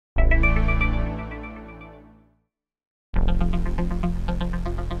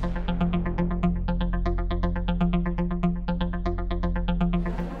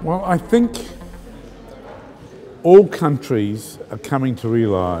Well, I think all countries are coming to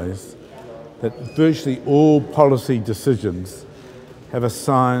realise that virtually all policy decisions have a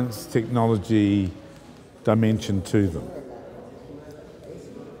science, technology dimension to them.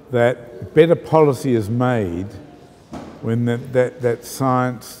 That better policy is made when that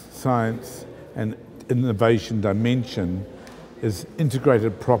science and innovation dimension is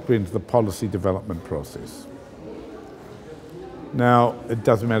integrated properly into the policy development process. Now, it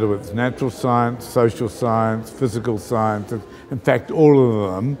doesn't matter whether it's natural science, social science, physical science. In fact, all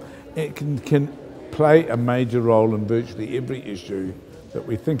of them it can play a major role in virtually every issue that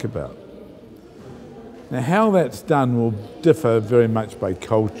we think about. Now, how that's done will differ very much by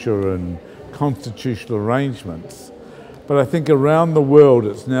culture and constitutional arrangements, but I think around the world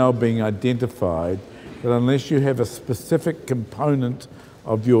it's now being identified that unless you have a specific component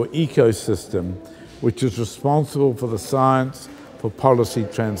of your ecosystem which is responsible for the science, for policy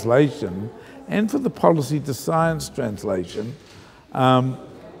translation, and for the policy to science translation, the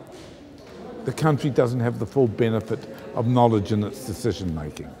country doesn't have the full benefit of knowledge in its decision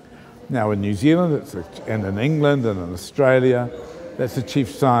making. Now in New Zealand, and in England and in Australia, that's the chief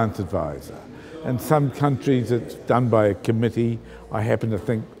science advisor. In some countries it's done by a committee. I happen to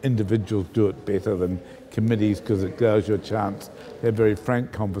think individuals do it better than committees because it gives you a chance to have very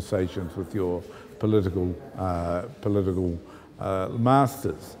frank conversations with your political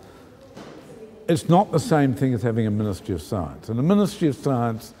masters. It's not the same thing as having a Ministry of Science. And the Ministry of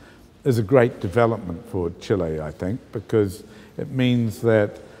Science is a great development for Chile, I think, because it means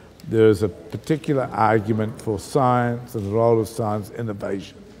that there's a particular argument for science and the role of science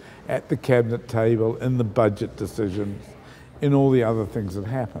innovation at the cabinet table, in the budget decisions, in all the other things that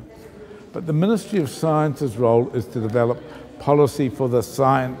happen. But the Ministry of Science's role is to develop policy for the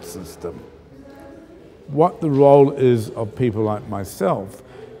science system. What the role is of people like myself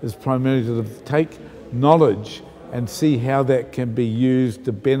is primarily to take knowledge and see how that can be used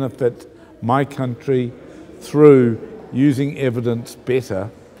to benefit my country through using evidence better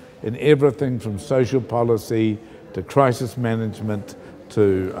in everything from social policy to crisis management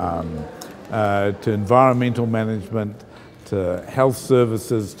to environmental management to health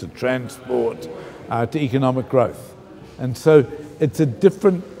services to transport to economic growth. And so it's a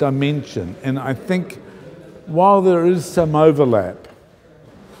different dimension, and I think while there is some overlap,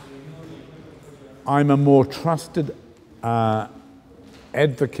 I'm a more trusted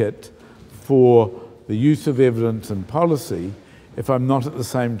advocate for the use of evidence and policy if I'm not at the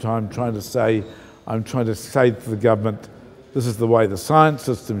same time trying to say to the government, this is the way the science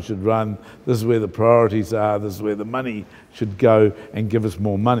system should run, this is where the priorities are, this is where the money should go, and give us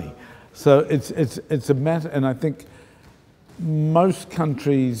more money. So it's a matter, and I think most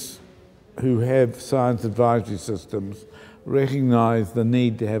countries who have science advisory systems recognise the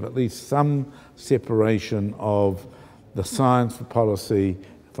need to have at least some separation of the science for policy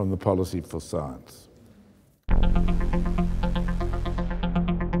from the policy for science.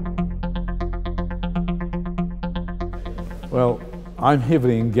 Well, I'm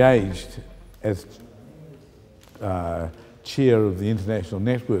heavily engaged as chair of the International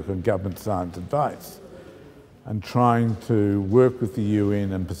Network on Government Science Advice and trying to work with the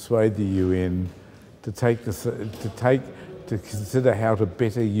UN and persuade the UN to consider how to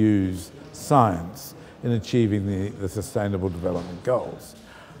better use science in achieving the Sustainable Development Goals.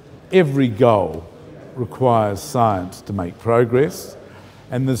 Every goal requires science to make progress,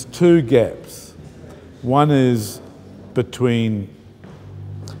 and there's two gaps. One is between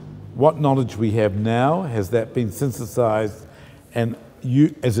what knowledge we have now, has that been synthesized, and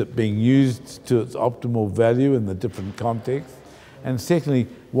is it being used to its optimal value in the different contexts? And secondly,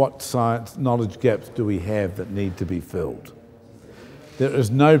 what science knowledge gaps do we have that need to be filled? There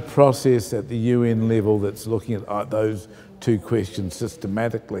is no process at the UN level that's looking at those two questions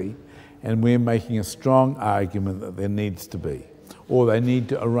systematically, and we're making a strong argument that there needs to be, or they need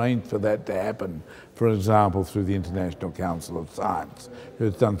to arrange for that to happen, for example, through the International Council of Science, who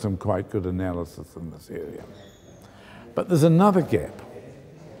has done some quite good analysis in this area. But there's another gap,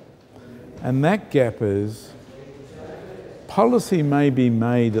 and that gap is policy may be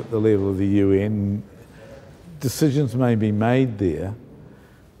made at the level of the UN, decisions may be made there,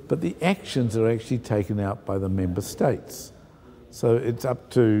 but the actions are actually taken out by the member states. So it's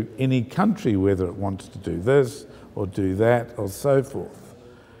up to any country whether it wants to do this or do that or so forth.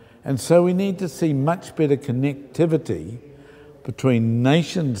 And so we need to see much better connectivity between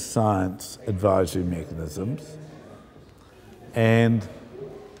nation science advisory mechanisms and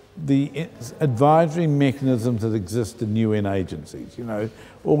the advisory mechanisms that exist in UN agencies. You know,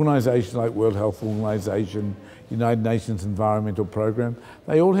 organisations like World Health Organization, United Nations Environmental Programme,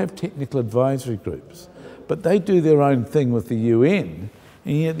 they all have technical advisory groups, but they do their own thing with the UN,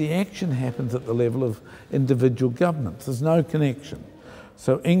 and yet the action happens at the level of individual governments. There's no connection.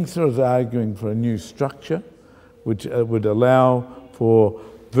 So INCSA is arguing for a new structure which would allow for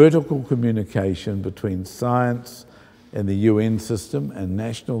vertical communication between science and the UN system and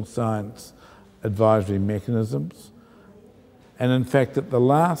national science advisory mechanisms. And in fact, at the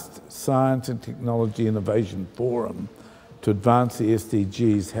last Science and Technology Innovation Forum to advance the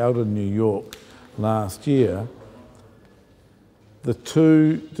SDGs held in New York last year, the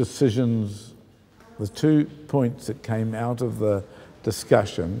two decisions, the 2 points that came out of the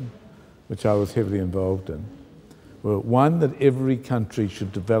discussion, which I was heavily involved in, were one, that every country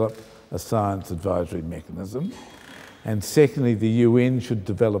should develop a science advisory mechanism, and secondly, the UN should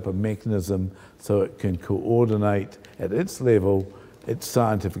develop a mechanism so it can coordinate at its level its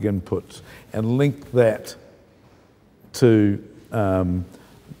scientific inputs and link that to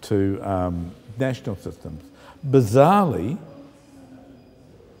national systems. Bizarrely,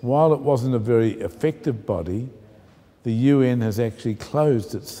 while it wasn't a very effective body, the UN has actually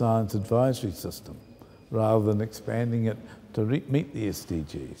closed its science advisory system rather than expanding it to meet the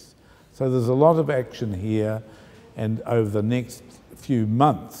SDGs. So there's a lot of action here, and over the next few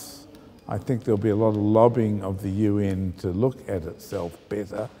months, I think there'll be a lot of lobbying of the UN to look at itself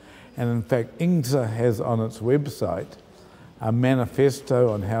better. And in fact, INCSA has on its website a manifesto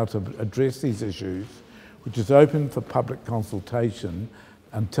on how to address these issues, which is open for public consultation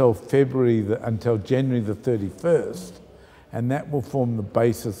until January the 31st, and that will form the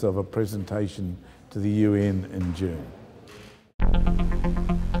basis of a presentation to the UN in June.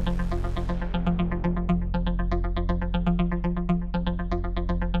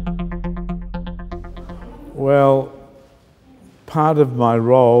 Well, part of my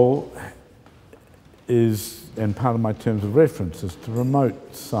role is, and part of my terms of reference, is to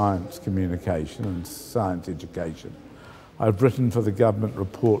promote science communication and science education. I've written for the government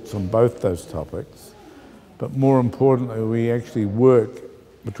reports on both those topics, but more importantly, we actually work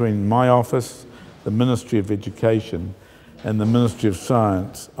between my office, the Ministry of Education, and the Ministry of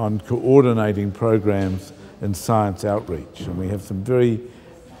Science on coordinating programs in science outreach. And we have some very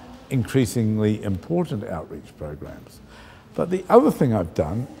increasingly important outreach programs. But the other thing I've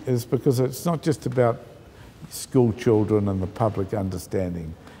done is, because it's not just about school children and the public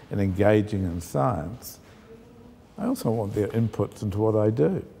understanding and engaging in science, I also want their inputs into what I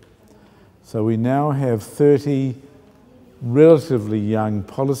do. So we now have 30 relatively young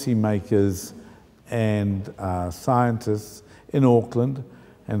policymakers and scientists in Auckland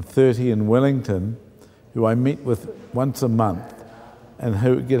and 30 in Wellington who I meet with once a month and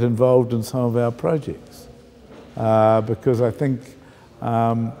who get involved in some of our projects. Because I think,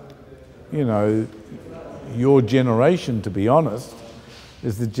 you know, your generation, to be honest,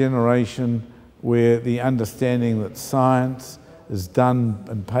 is the generation where the understanding that science is done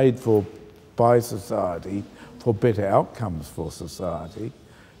and paid for by society for better outcomes for society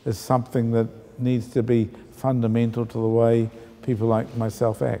is something that needs to be fundamental to the way people like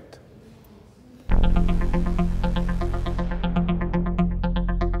myself act.